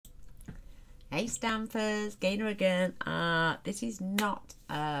Hey Stampers, Gaynor again. This is not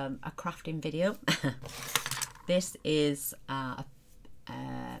a crafting video. This is I've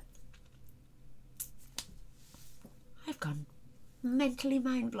gone mentally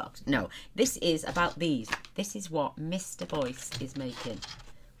mind blocked. No, this is about these. This is what Mr. Boyce is making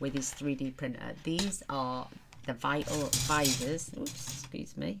with his 3D printer. These are the vital visors, oops,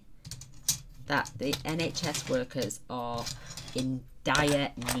 excuse me, that the NHS workers are in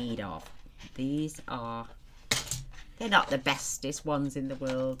dire need of. These are, they're not the bestest ones in the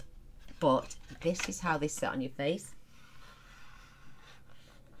world, but this is how they sit on your face.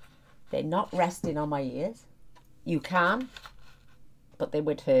 They're not resting on my ears. You can, but they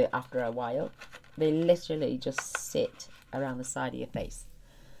would hurt after a while. They literally just sit around the side of your face.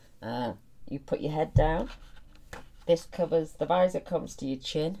 You put your head down. This covers, the visor comes to your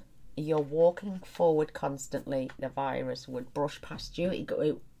chin. You're walking forward constantly. The virus would brush past you. It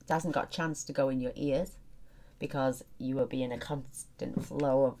hasn't got a chance to go in your ears because you will be in a constant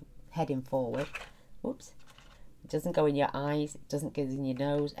flow of heading forward. Whoops. It doesn't go in your eyes, it doesn't go in your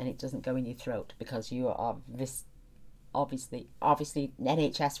nose, and it doesn't go in your throat because you are obviously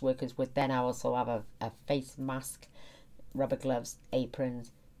NHS workers would then also have a face mask, rubber gloves,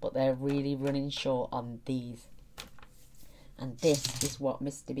 aprons, but they're really running short on these. And this is what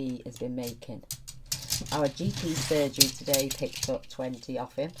Mr. B has been making. Our GP surgery today picked up 20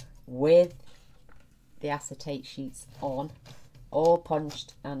 off him with the acetate sheets on, all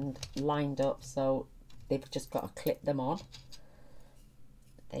punched and lined up, so they've just got to clip them on.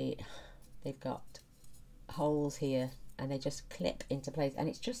 They've got holes here and they just clip into place, and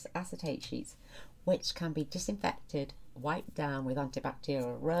it's just acetate sheets which can be disinfected, wiped down with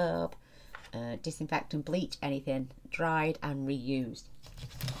antibacterial rub, disinfectant, bleach, anything, dried and reused.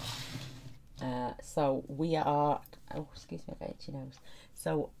 So we are, oh excuse me, I've got itchy nose.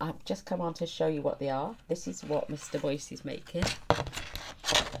 So I've just come on to show you what they are. This is what Mr. Boyce is making.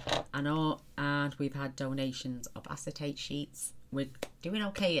 I know, and we've had donations of acetate sheets. We're doing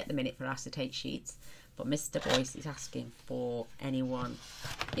okay at the minute for acetate sheets, but Mr. Boyce is asking for anyone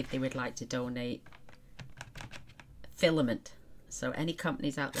if they would like to donate filament. So any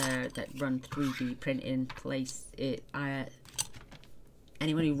companies out there that run 3D printing,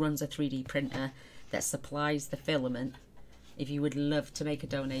 anyone who runs a 3D printer that supplies the filament, if you would love to make a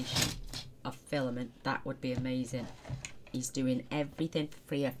donation of filament, that would be amazing. He's doing everything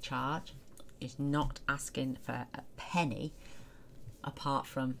free of charge. He's not asking for a penny, apart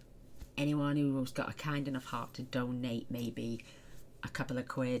from anyone who's got a kind enough heart to donate maybe a couple of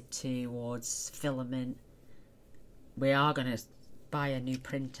quid towards filament. We are going to buy a new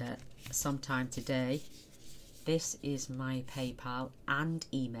printer sometime today. This is my PayPal and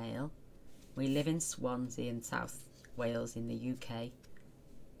email. We live in Swansea in South Wales in the UK.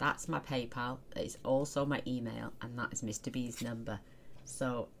 That's my PayPal. That is also my email, and that is Mr. B's number.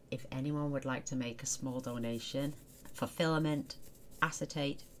 So if anyone would like to make a small donation for filament,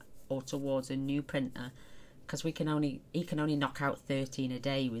 acetate, or towards a new printer, because he can only knock out 13 a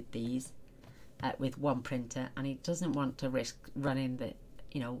day with these, with one printer, and he doesn't want to risk running the,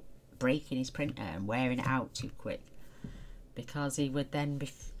 breaking his printer and wearing it out too quick, because he would then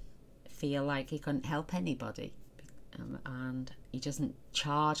feel like he couldn't help anybody. And he doesn't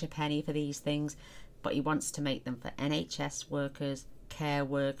charge a penny for these things, but he wants to make them for NHS workers, care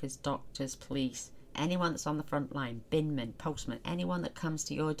workers, doctors, police, anyone that's on the front line, binmen, postmen, anyone that comes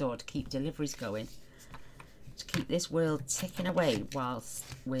to your door to keep deliveries going, to keep this world ticking away whilst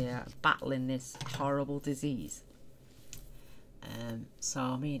we're battling this horrible disease. So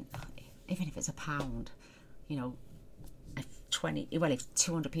I mean, even if it's £1, if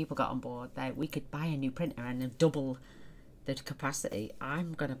 200 people got on board, there we could buy a new printer and double the capacity.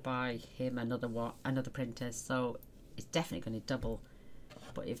 I'm gonna buy him another printer, so it's definitely going to double.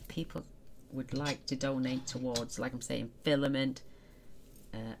 But if people would like to donate towards, like I'm saying, filament,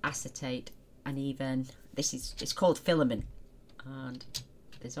 acetate, and even it's called filament, and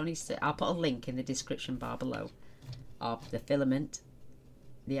there's only, I'll put a link in the description bar below of the filament,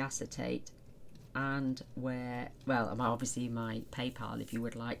 the acetate, and obviously my PayPal if you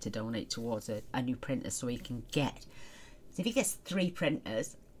would like to donate towards a new printer, so he can get, so if he gets 3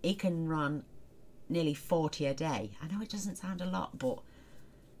 printers, he can run nearly 40 a day. I know it doesn't sound a lot, but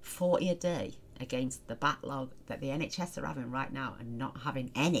 40 a day against the backlog that the NHS are having right now, and not having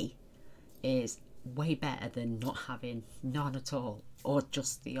any is way better than not having none at all, or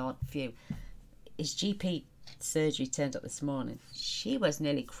just the odd few. His GP surgery turned up this morning. She was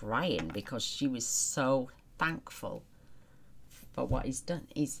nearly crying because she was so thankful for what he's done.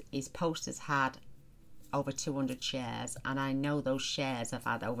 His post has had over 200 shares, and I know those shares have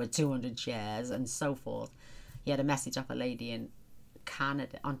had over 200 shares and so forth. He had a message off a lady in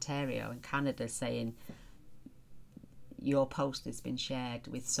Canada, Ontario in Canada, saying your post has been shared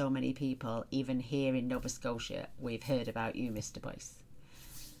with so many people, even here in Nova Scotia, we've heard about you, Mr. Boyce.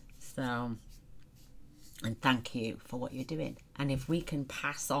 So, and thank you for what you're doing. And if we can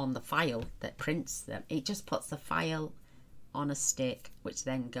pass on the file that prints them, it just puts the file on a stick, which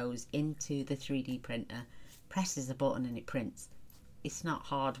then goes into the 3D printer, presses a button and it prints. It's not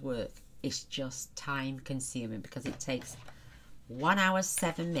hard work, it's just time consuming, because it takes 1 hour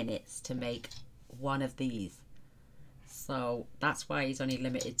 7 minutes to make one of these. So that's why he's only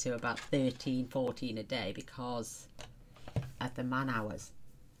limited to about 13, 14 a day, because of the man hours.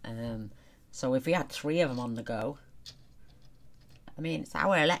 So if we had 3 of them on the go, I mean, it's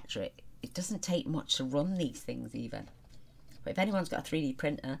our electric. It doesn't take much to run these things even. But if anyone's got a 3D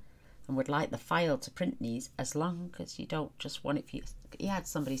printer and would like the file to print these, as long as you don't just want it for you. He had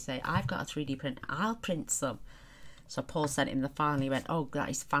somebody say, I've got a 3D printer, I'll print some. So Paul sent him the file and he went, oh, that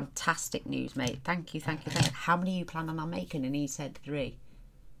is fantastic news, mate. Thank you, thank you, thank you. How many are you planning on making? And he said 3.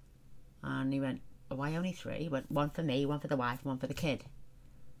 And he went, oh, why only 3? He went, 1 for me, 1 for the wife, 1 for the kid.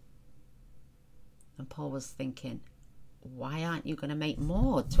 And Paul was thinking, why aren't you going to make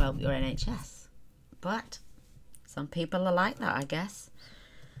more to help your NHS? But some people are like that, I guess.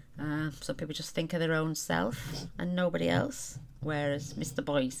 Some people just think of their own self and nobody else. Whereas Mr.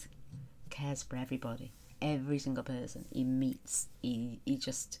 Boyce cares for everybody. Every single person he meets, he's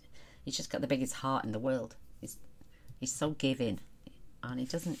just got the biggest heart in the world. He's so giving, and he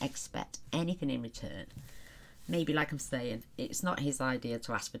doesn't expect anything in return. Maybe, like I'm saying, it's not his idea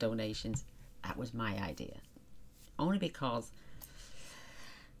to ask for donations. That was my idea, only because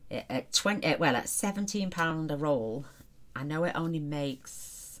at £17 a roll, I know it only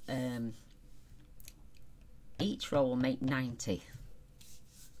makes each roll will make 90,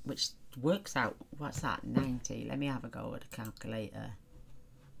 which works out, what's that, 90, let me have a go at a calculator.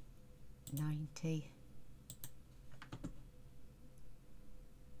 90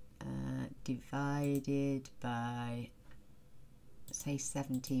 divided by, say,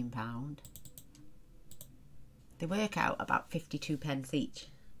 £17, they work out about 52 pence each.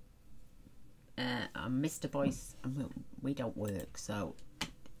 Mr. Boyce, we don't work, so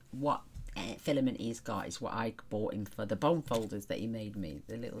what filament he's got is what I bought him for the bone folders that he made me,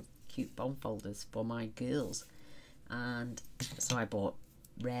 the little cute bone folders for my girls. And so I bought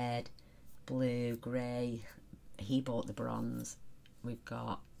red, blue, grey. He bought the bronze. We've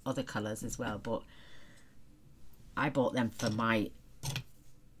got other colours as well, but I bought them for my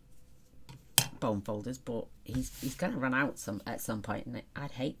bone folders. But he's going to run out at some point, and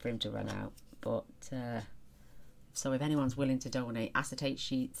I'd hate for him to run out. But so if anyone's willing to donate acetate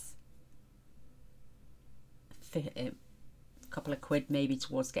sheets, a couple of quid maybe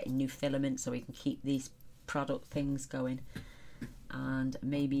towards getting new filament so we can keep these product things going, and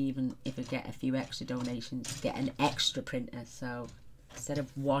maybe even if we get a few extra donations, get an extra printer, so instead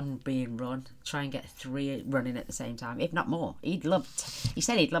of 1 being run, try and get 3 running at the same time, if not more. He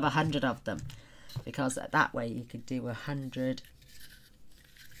said he'd love 100 of them, because that way you could do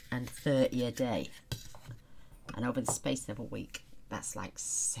 130 a day, and over the space of a week, that's like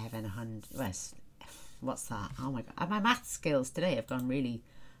 700. What's that? Oh my god, my math skills today have gone really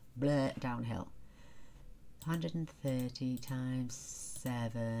blur downhill. 130 times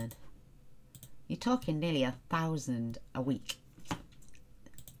 7, you're talking nearly 1,000 a week.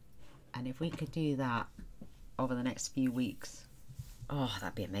 And if we could do that over the next few weeks, oh,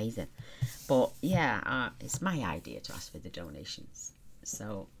 that'd be amazing. But yeah, it's my idea to ask for the donations,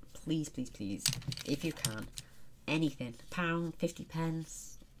 so please, please, please, if you can, anything, £1, 50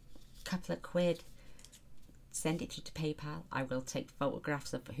 pence, couple of quid, send it to PayPal. I will take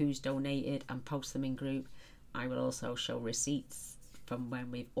photographs of who's donated and post them in group. I will also show receipts from when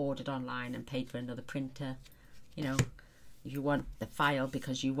we've ordered online and paid for another printer. You know, if you want the file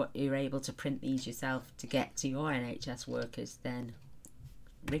because you're able to print these yourself to get to your NHS workers, then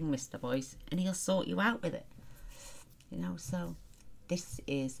ring Mr. Boyce and he'll sort you out with it. You know, so this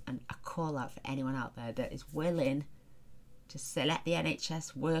is a call out for anyone out there that is willing to let the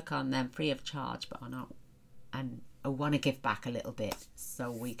NHS work on them free of charge, but are not, and I want to give back a little bit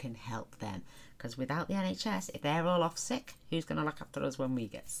so we can help them. Because without the NHS, if they're all off sick, who's going to look after us when we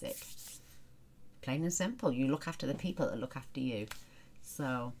get sick? Plain and simple. You look after the people that look after you.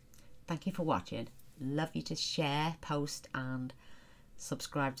 So thank you for watching. Love you to share, post and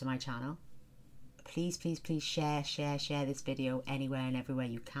subscribe to my channel. Please, please, please share this video anywhere and everywhere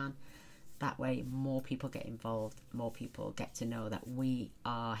you can. That way more people get involved, more people get to know that we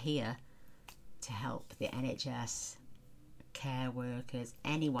are here to help the NHS, care workers,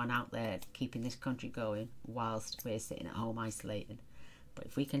 anyone out there keeping this country going whilst we're sitting at home isolated. But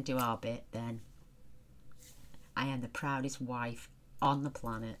if we can do our bit, then I am the proudest wife on the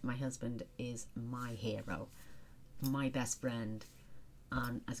planet. My husband is my hero, my best friend,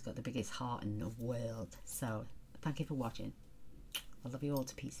 and has got the biggest heart in the world. So thank you for watching. I love you all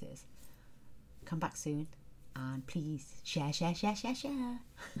to pieces. Come back soon, and please share.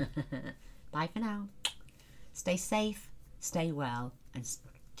 Bye for now. Stay safe, stay well, and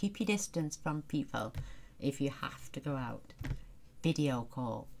keep your distance from people if you have to go out. Video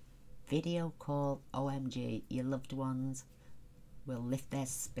call, OMG, your loved ones will lift their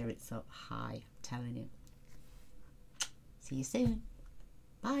spirits up high, I'm telling you. See you soon.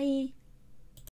 Bye.